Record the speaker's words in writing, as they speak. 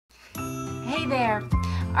Hey there!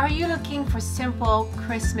 Are you looking for simple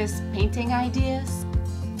Christmas painting ideas?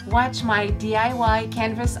 Watch my DIY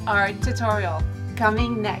canvas art tutorial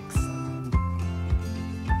coming next.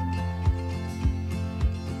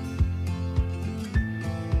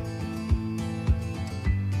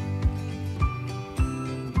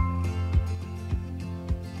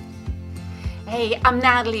 Hey, I'm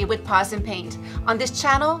Natalie with Pause and Paint. On this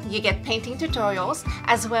channel, you get painting tutorials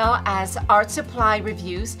as well as art supply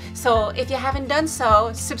reviews. So if you haven't done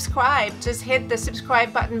so, subscribe. Just hit the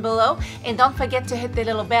subscribe button below and don't forget to hit the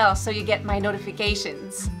little bell so you get my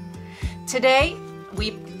notifications. Today,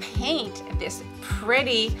 we paint this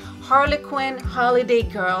pretty Harlequin holiday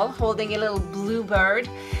girl holding a little blue bird.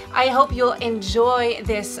 I hope you'll enjoy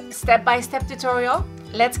this step-by-step tutorial.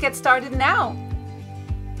 Let's get started now.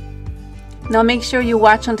 Now make sure you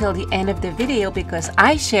watch until the end of the video because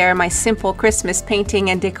I share my simple Christmas painting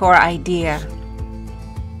and decor idea.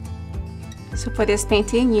 So for this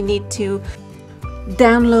painting you need to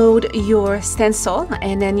download your stencil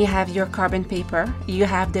and then you have your carbon paper. You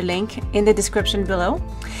have the link in the description below.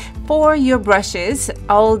 For your brushes,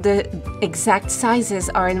 all the exact sizes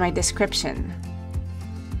are in my description.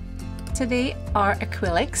 Today are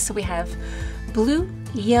acrylics. We have blue,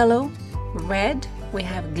 yellow, red. We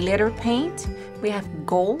have glitter paint, we have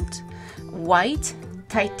gold, white,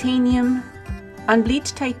 titanium,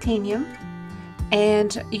 unbleached titanium,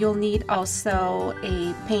 and you'll need also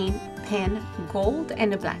a paint pen, gold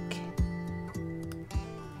and a black.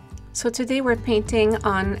 So today we're painting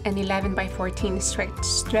on an 11 by 14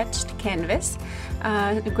 stretched canvas.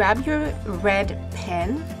 Grab your red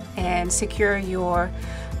pen and secure your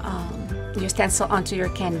stencil onto your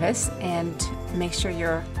canvas and make sure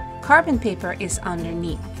your carbon paper is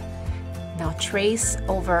underneath. Now trace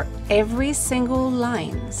over every single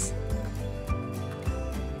lines.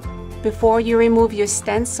 Before you remove your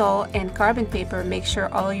stencil and carbon paper, make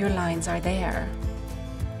sure all your lines are there.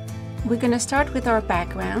 We're going to start with our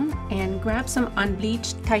background and grab some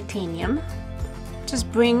unbleached titanium.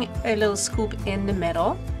 Just bring a little scoop in the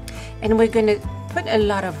middle and we're going to put a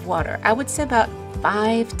lot of water. I would say about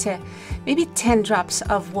 5 to maybe 10 drops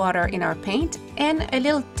of water in our paint and a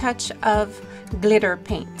little touch of glitter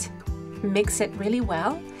paint. Mix it really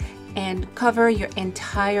well and cover your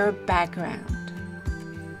entire background.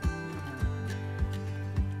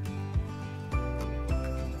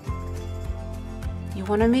 You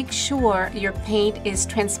want to make sure your paint is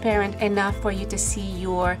transparent enough for you to see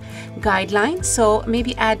your guidelines, so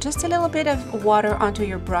maybe add just a little bit of water onto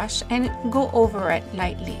your brush and go over it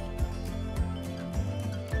lightly.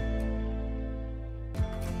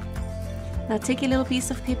 Now take a little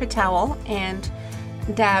piece of paper towel and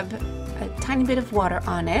dab a tiny bit of water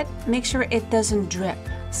on it. Make sure it doesn't drip,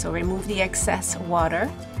 so remove the excess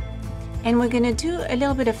water. And we're going to do a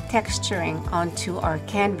little bit of texturing onto our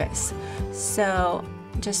canvas. So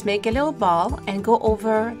just make a little ball and go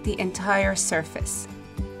over the entire surface.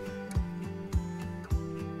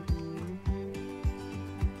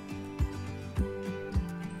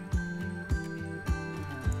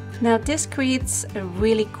 Now this creates a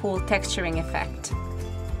really cool texturing effect.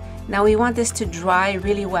 Now we want this to dry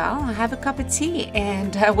really well. Have a cup of tea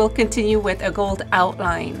and we'll continue with a gold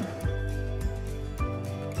outline.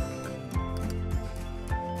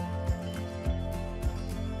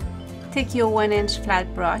 Take your 1-inch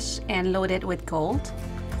flat brush and load it with gold.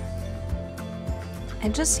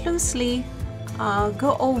 And just loosely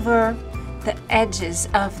go over the edges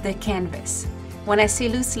of the canvas. When I say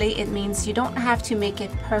loosely, it means you don't have to make it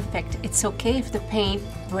perfect. It's okay if the paint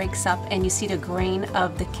breaks up and you see the grain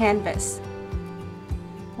of the canvas.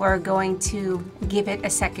 We're going to give it a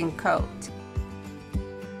second coat.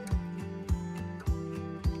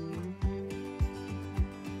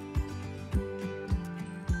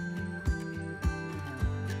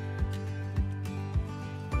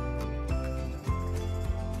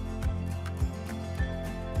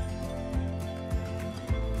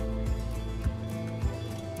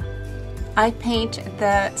 I paint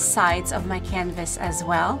the sides of my canvas as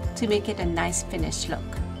well to make it a nice finished look.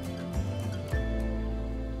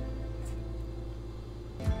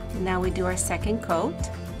 Now we do our second coat.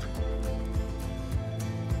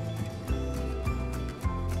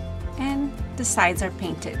 And the sides are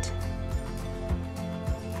painted.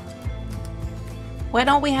 Why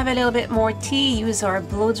don't we have a little bit more tea? Use our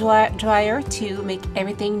blow dryer to make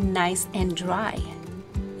everything nice and dry.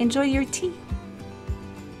 Enjoy your tea.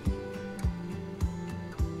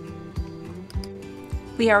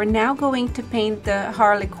 We are now going to paint the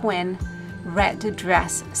Harlequin red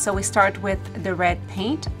dress. So we start with the red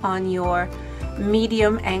paint on your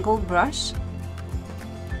medium angled brush.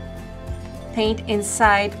 Paint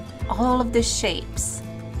inside all of the shapes.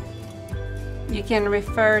 You can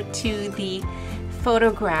refer to the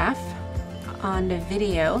photograph on the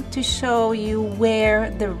video to show you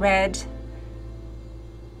where the red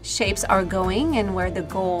shapes are going and where the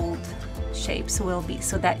gold shapes will be,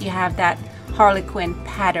 so that you have that harlequin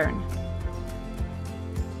pattern.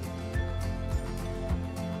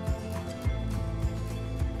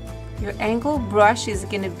 Your angle brush is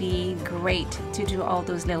going to be great to do all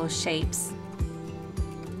those little shapes.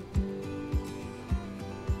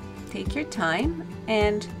 Take your time,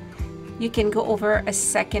 and you can go over a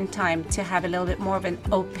second time to have a little bit more of an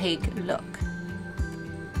opaque look.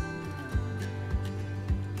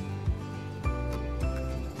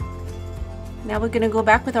 Now we're going to go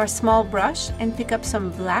back with our small brush and pick up some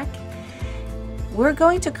black. We're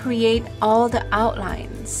going to create all the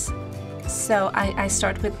outlines. So I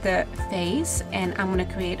start with the face, and I'm going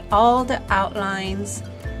to create all the outlines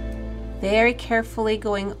very carefully,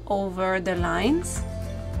 going over the lines.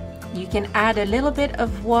 You can add a little bit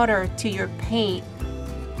of water to your paint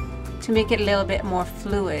to make it a little bit more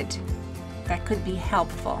fluid. That could be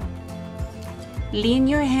helpful. Lean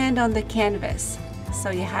your hand on the canvas so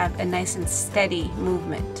you have a nice and steady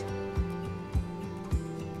movement.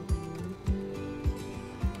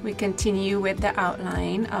 We continue with the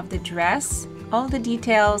outline of the dress, all the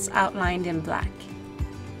details outlined in black.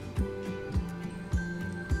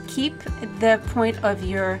 Keep the point of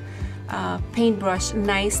your paintbrush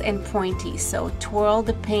nice and pointy, so twirl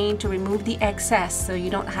the paint to remove the excess so you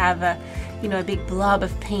don't have a big blob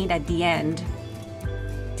of paint at the end.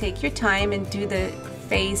 Take your time and do the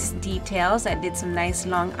face details. I did some nice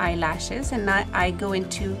long eyelashes, and now I go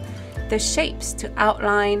into the shapes to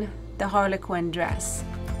outline the harlequin dress.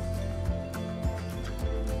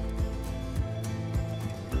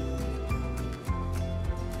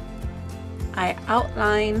 I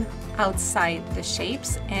outline outside the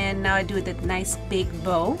shapes, and now I do the nice big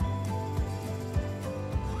bow.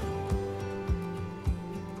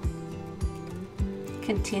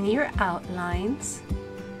 Continue your outlines.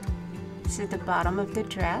 This is the bottom of the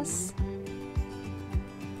dress.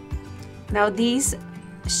 Now these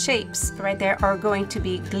shapes right there are going to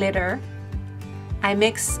be glitter. I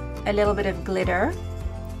mix a little bit of glitter,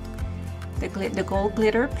 the gold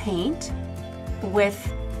glitter paint,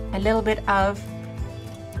 with a little bit of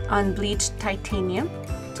unbleached titanium,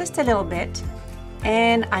 just a little bit,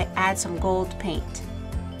 and I add some gold paint.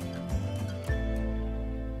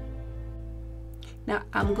 Now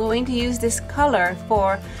I'm going to use this color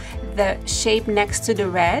for the shape next to the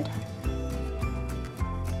red.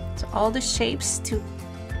 So all the shapes to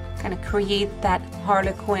kind of create that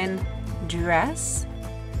harlequin dress.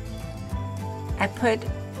 I put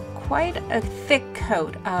quite a thick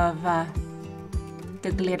coat of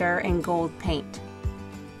the glitter and gold paint.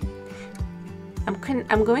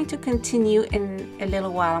 I'm going to continue in a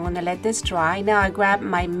little while. I'm going to let this dry. Now I grab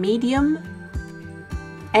my medium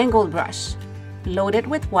angled brush, load it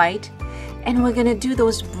with white, and we're going to do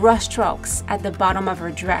those brush strokes at the bottom of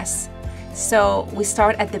her dress. So we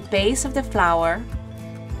start at the base of the flower,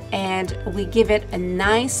 and we give it a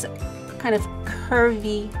nice kind of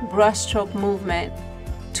curvy brush stroke movement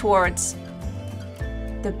towards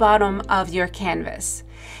the bottom of your canvas.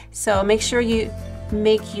 So make sure you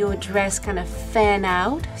make your dress kind of fan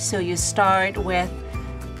out. So you start with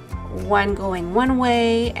one going one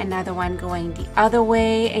way, another one going the other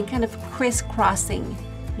way, and kind of crisscrossing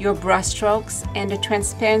your brush strokes, and the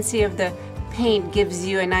transparency of the paint gives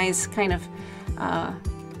you a nice kind of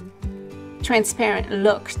transparent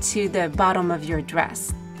look to the bottom of your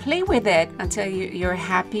dress. Play with it until you're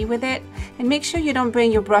happy with it, and make sure you don't bring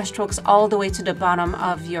your brush strokes all the way to the bottom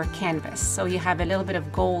of your canvas, so you have a little bit of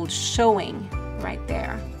gold showing right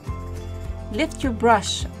there. Lift your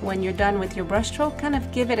brush when you're done with your brush stroke, kind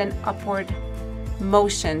of give it an upward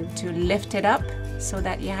motion to lift it up so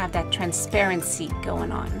that you have that transparency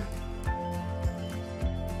going on.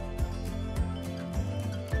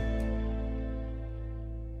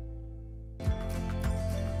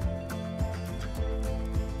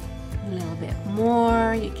 A little bit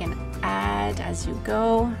more you can add as you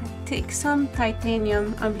go. Take some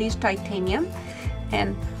titanium, unbleached titanium,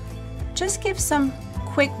 and just give some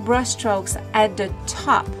quick brush strokes at the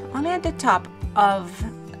top, only at the top of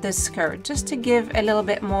the skirt, just to give a little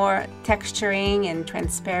bit more texturing and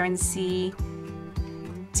transparency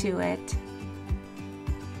to it.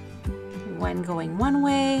 One going one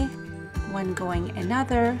way, one going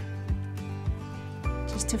another,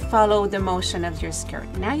 just to follow the motion of your skirt.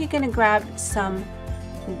 Now you're going to grab some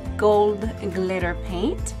gold glitter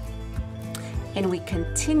paint, and we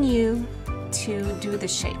continue to do the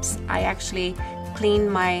shapes. I actually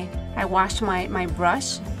I washed my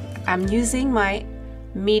brush I'm using my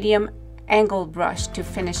medium angle brush to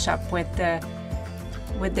finish up with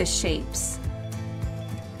the shapes.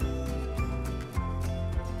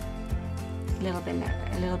 A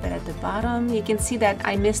little bit at the bottom. You can see that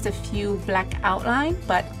I missed a few black outline,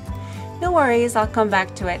 but no worries, I'll come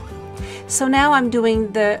back to it. So now I'm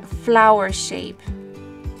doing the flower shape.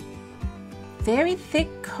 Very thick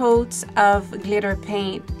coats of glitter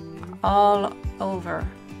paint all over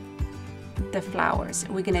the flowers.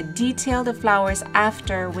 We're gonna detail the flowers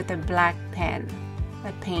after with a black pen,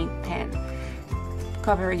 a paint pen.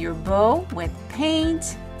 Cover your bow with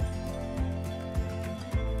paint.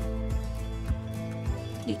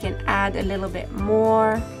 You can add a little bit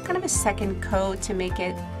more, kind of a second coat to make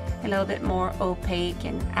it a little bit more opaque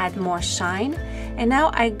and add more shine. And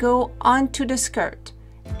now I go onto the skirt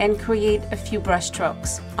and create a few brush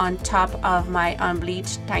strokes on top of my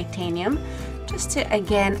unbleached titanium, just to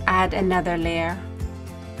again add another layer.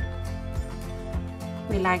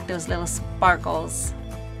 We like those little sparkles.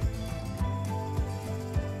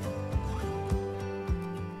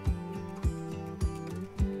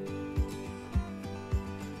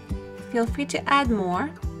 Feel free to add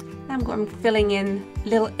more. I'm filling in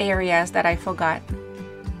little areas that I forgot.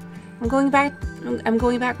 I'm going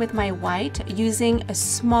back with my white using a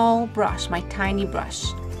small brush, my tiny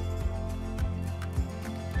brush.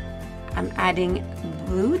 I'm adding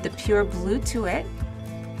blue, the pure blue, to it.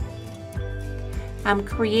 I'm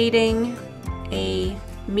creating a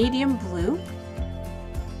medium blue.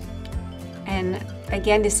 And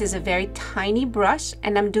again, this is a very tiny brush,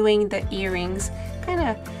 and I'm doing the earrings, kind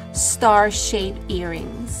of star-shaped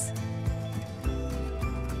earrings.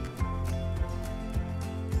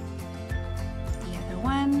 The other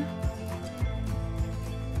one.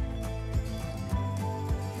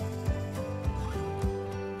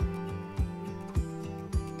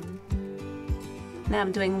 Now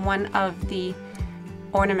I'm doing one of the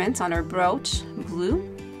ornaments on her brooch, blue.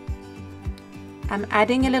 I'm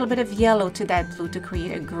adding a little bit of yellow to that blue to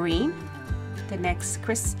create a green. The next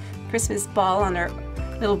Christmas ball on her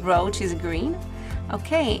little brooch is green.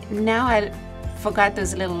 Okay, now I forgot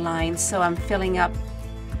those little lines, so I'm filling up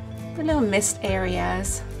the little mist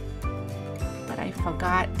areas. But I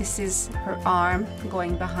forgot this is her arm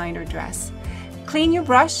going behind her dress. Clean your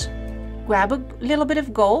brush, grab a little bit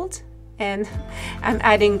of gold, and I'm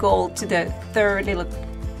adding gold to the third little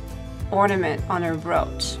ornament on her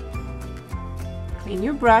brooch. Clean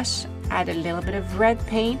your brush, add a little bit of red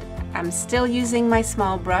paint. I'm still using my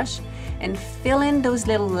small brush, and fill in those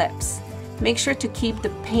little lips. Make sure to keep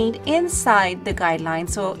the paint inside the guideline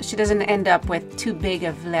so she doesn't end up with too big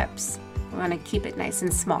of lips. We want to keep it nice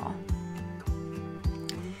and small.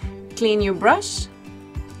 Clean your brush,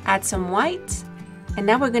 add some white, and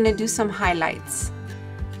now we're going to do some highlights.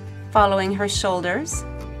 Following her shoulders.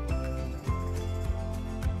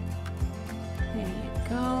 There you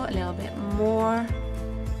go, a little bit more.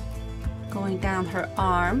 Going down her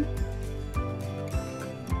arm.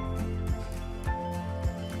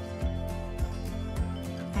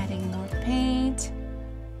 Adding more paint.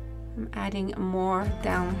 I'm adding more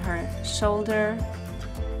down her shoulder.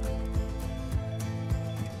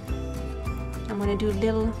 I'm going to do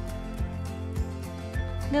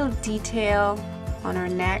little detail on her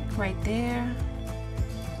neck right there.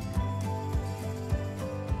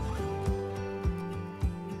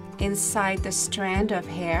 Inside the strand of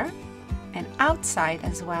hair and outside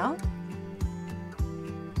as well.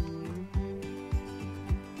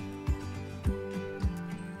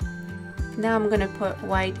 Now I'm going to put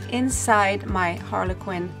white inside my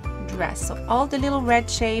Harlequin dress. So all the little red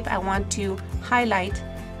shape I want to highlight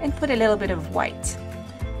and put a little bit of white.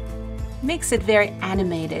 Makes it very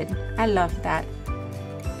animated. I love that.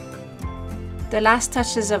 The last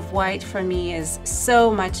touches of white for me is so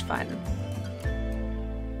much fun.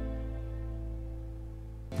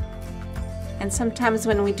 And sometimes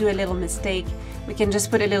when we do a little mistake, we can just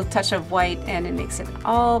put a little touch of white and it makes it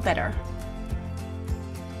all better.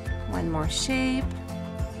 One more shape.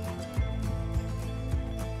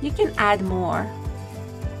 You can add more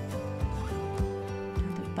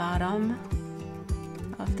to the bottom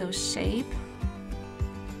of those shapes.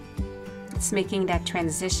 It's making that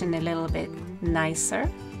transition a little bit nicer.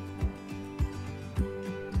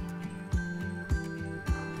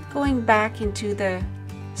 Going back into the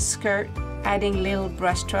skirt, adding little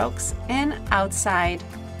brush strokes, and outside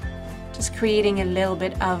just creating a little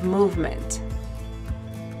bit of movement.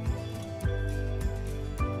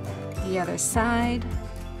 The other side.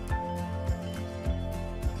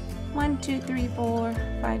 1, 2, 3, 4,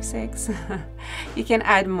 5, 6. You can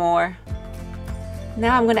add more.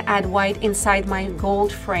 Now I'm going to add white inside my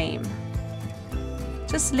gold frame.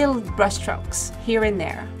 Just little brush strokes here and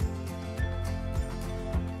there.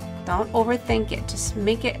 Don't overthink it, just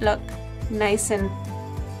make it look nice and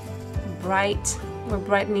bright. We're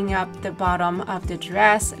brightening up the bottom of the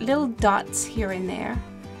dress, little dots here and there.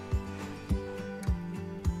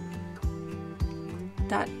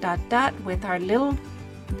 Dot, dot, dot with our little,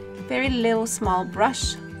 very little small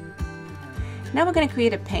brush. Now we're going to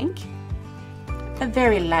create a pink, a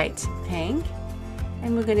very light pink,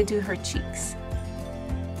 and we're going to do her cheeks.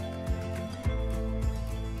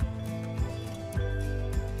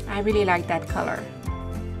 I really like that color.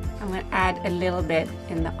 I'm going to add a little bit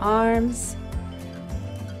in the arms.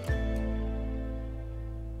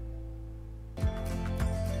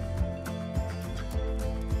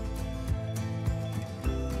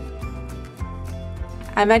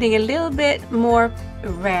 I'm adding a little bit more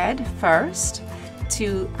red first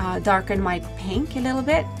to darken my pink a little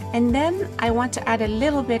bit, and then I want to add a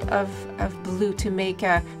little bit of blue to make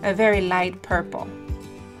a very light purple.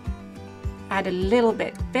 Add a little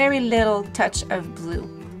bit, very little touch of blue.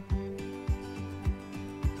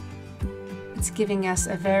 It's giving us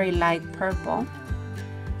a very light purple.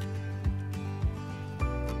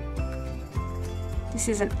 This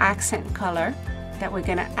is an accent color that we're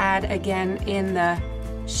going to add again in the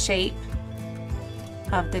shape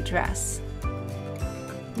of the dress.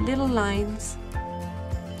 Little lines.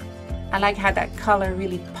 I like how that color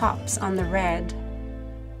really pops on the red.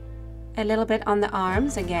 A little bit on the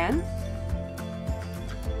arms again.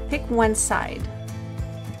 Pick one side,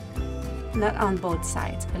 not on both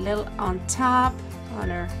sides. A little on top, on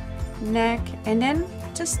her neck, and then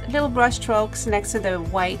just little brush strokes next to the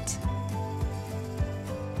white.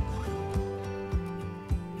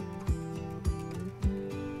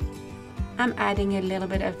 I'm adding a little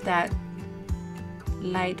bit of that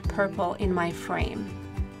light purple in my frame.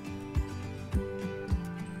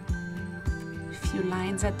 A few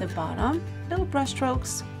lines at the bottom, little brush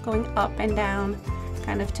strokes going up and down,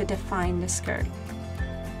 kind of to define the skirt.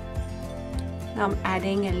 Now I'm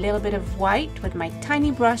adding a little bit of white with my tiny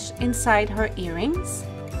brush inside her earrings.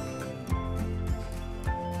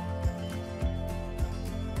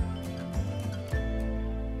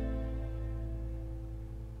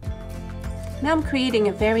 Now I'm creating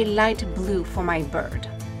a very light blue for my bird.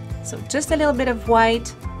 So just a little bit of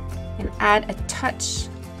white and add a touch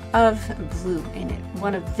of blue in it.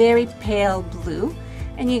 Want a very pale blue,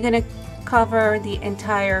 and you're going to cover the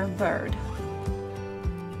entire bird.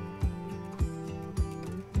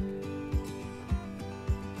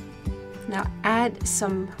 Now add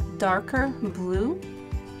some darker blue,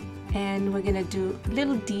 and we're going to do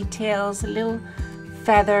little details, little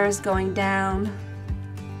feathers going down.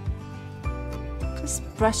 Just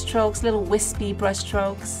brush strokes, little wispy brush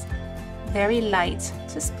strokes, very light.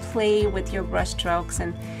 Just play with your brush strokes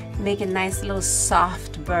and make a nice little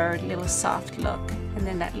soft bird, little soft look. And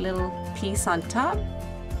then that little piece on top.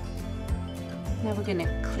 Now we're going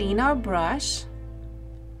to clean our brush.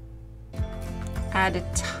 Add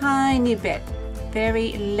a tiny bit,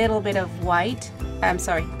 very little bit of white,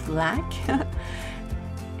 black.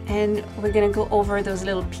 And we're going to go over those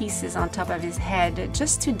little pieces on top of his head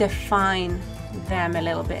just to define them a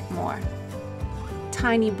little bit more.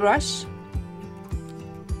 Tiny brush.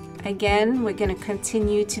 Again, we're going to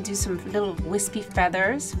continue to do some little wispy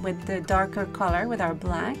feathers with the darker color with our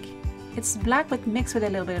black. It's black but mixed with a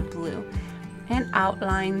little bit of blue. And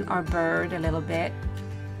outline our bird a little bit.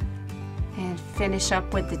 And finish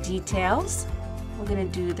up with the details. We're going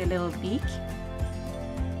to do the little beak.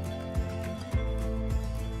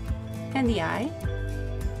 And the eye.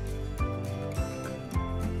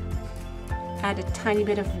 Add a tiny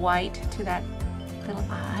bit of white to that little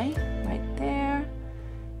eye right there.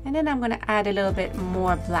 And then I'm going to add a little bit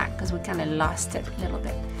more black because we kind of lost it a little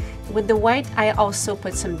bit. With the white, I also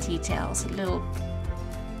put some details, little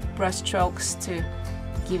brush strokes to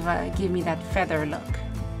give me that feather look.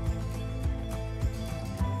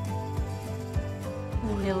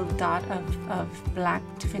 A little dot of black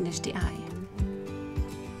to finish the eye.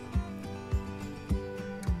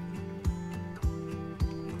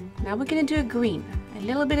 Now we're going to do a green, a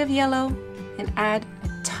little bit of yellow, and add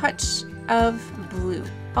a touch of blue.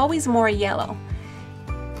 Always more yellow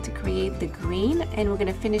to create the green, and we're going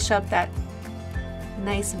to finish up that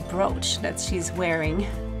nice brooch that she's wearing.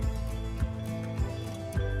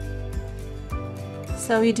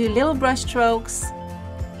 So you do little brush strokes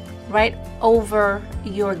right over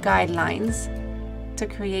your guidelines to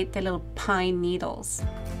create the little pine needles.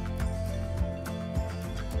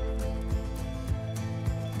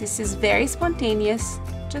 This is very spontaneous.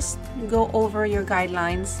 Just go over your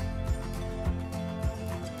guidelines.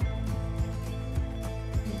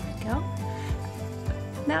 There we go.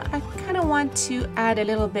 Now I kind of want to add a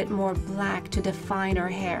little bit more black to define her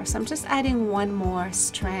hair. So I'm just adding one more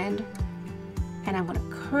strand and I'm going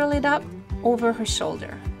to curl it up over her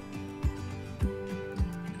shoulder.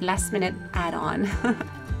 Last minute add-on.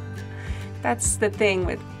 That's the thing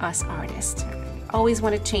with us artists. Always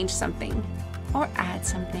want to change something or add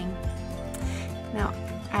something. Now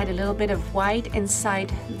add a little bit of white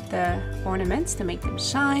inside the ornaments to make them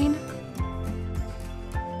shine.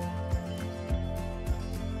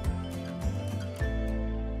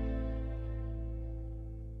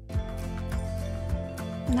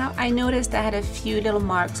 Now I noticed I had a few little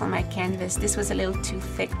marks on my canvas. This was a little too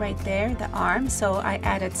thick right there, the arm, so I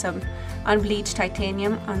added some unbleached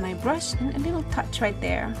titanium on my brush and a little touch right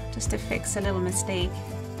there just to fix a little mistake.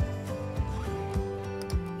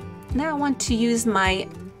 Now I want to use my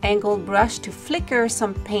angled brush to flicker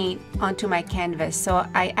some paint onto my canvas. So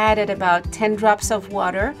I added about 10 drops of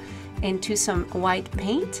water into some white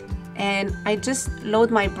paint and I just load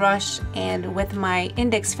my brush and with my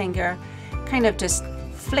index finger kind of just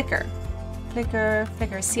flicker, flicker,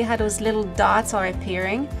 flicker. See how those little dots are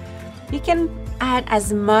appearing? You can add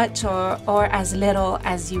as much or as little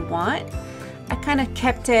as you want. I kind of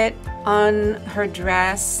kept it on her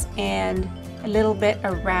dress and a little bit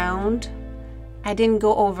around. I didn't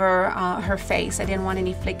go over her face. I didn't want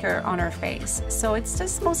any flicker on her face. So it's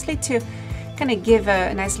just mostly to kind of give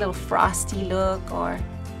a nice little frosty look or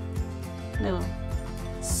a little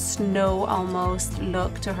snow almost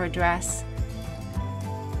look to her dress.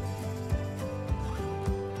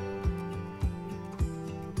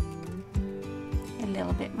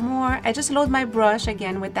 Bit more. I just load my brush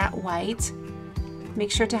again with that white.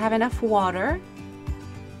 Make sure to have enough water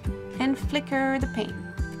and flicker the paint.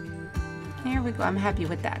 There we go. I'm happy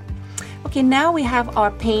with that. Okay, now we have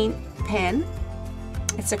our paint pen.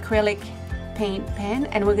 It's acrylic paint pen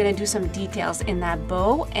and we're going to do some details in that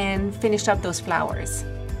bow and finish up those flowers.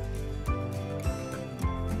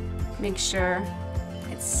 Make sure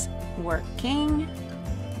it's working.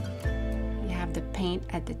 You have the paint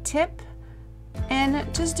at the tip.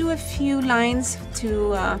 And just do a few lines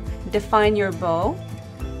to define your bow.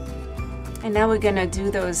 And now we're gonna do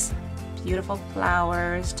those beautiful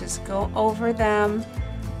flowers. Just go over them.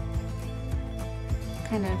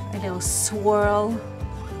 Kind of a little swirl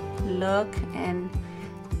look, and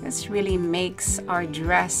this really makes our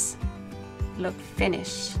dress look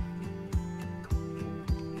finished.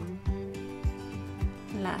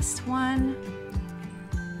 Last one.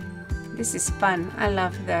 This is fun. I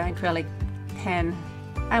love the acrylic pen.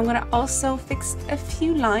 I'm going to also fix a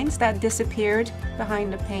few lines that disappeared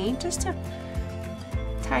behind the paint just to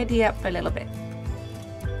tidy up a little bit.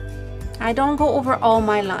 I don't go over all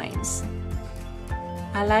my lines.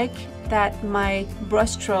 I like that my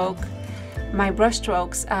brushstrokes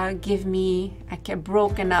give me like a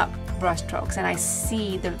broken up brushstrokes and I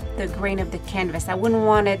see the grain of the canvas. I wouldn't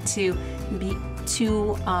want it to be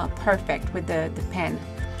too perfect with the pen.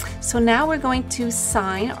 So now we're going to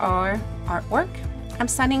sign our artwork. I'm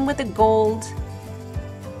signing with a gold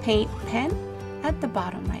paint pen at the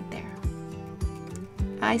bottom right there.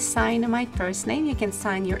 I sign my first name. You can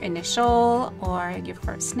sign your initial or your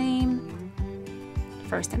first name,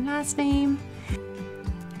 first and last name.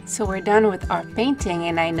 So we're done with our painting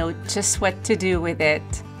and I know just what to do with it.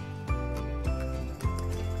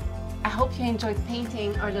 I hope you enjoyed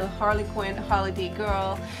painting our little Harlequin holiday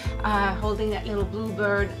girl holding that little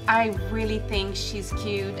bluebird. I really think she's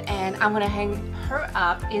cute and I'm gonna hang her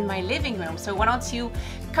up in my living room. So why don't you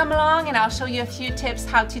come along and I'll show you a few tips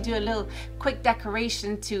how to do a little quick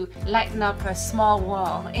decoration to lighten up a small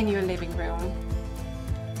wall in your living room.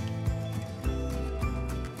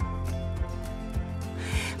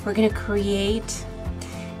 We're gonna create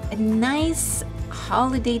a nice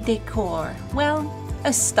holiday decor. Well,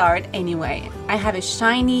 a start anyway. I have a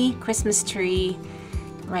shiny Christmas tree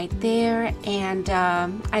right there and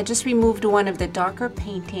I just removed one of the darker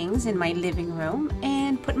paintings in my living room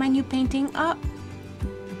and put my new painting up.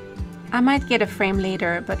 I might get a frame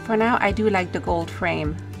later, but for now I do like the gold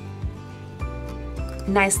frame.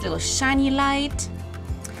 Nice little shiny light.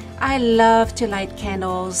 I love to light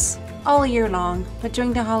candles all year long, but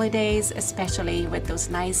during the holidays especially with those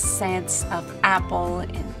nice scents of apple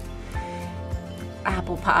and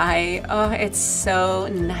apple pie. Oh, it's so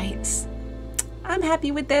nice. I'm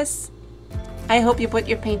happy with this. I hope you put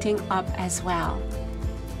your painting up as well.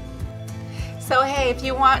 So hey, if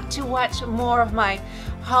you want to watch more of my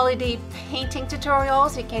holiday painting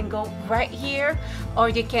tutorials, you can go right here, or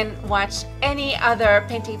you can watch any other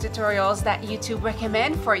painting tutorials that YouTube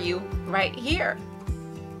recommend for you right here.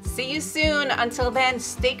 See you soon. Until then,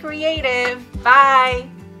 stay creative. Bye.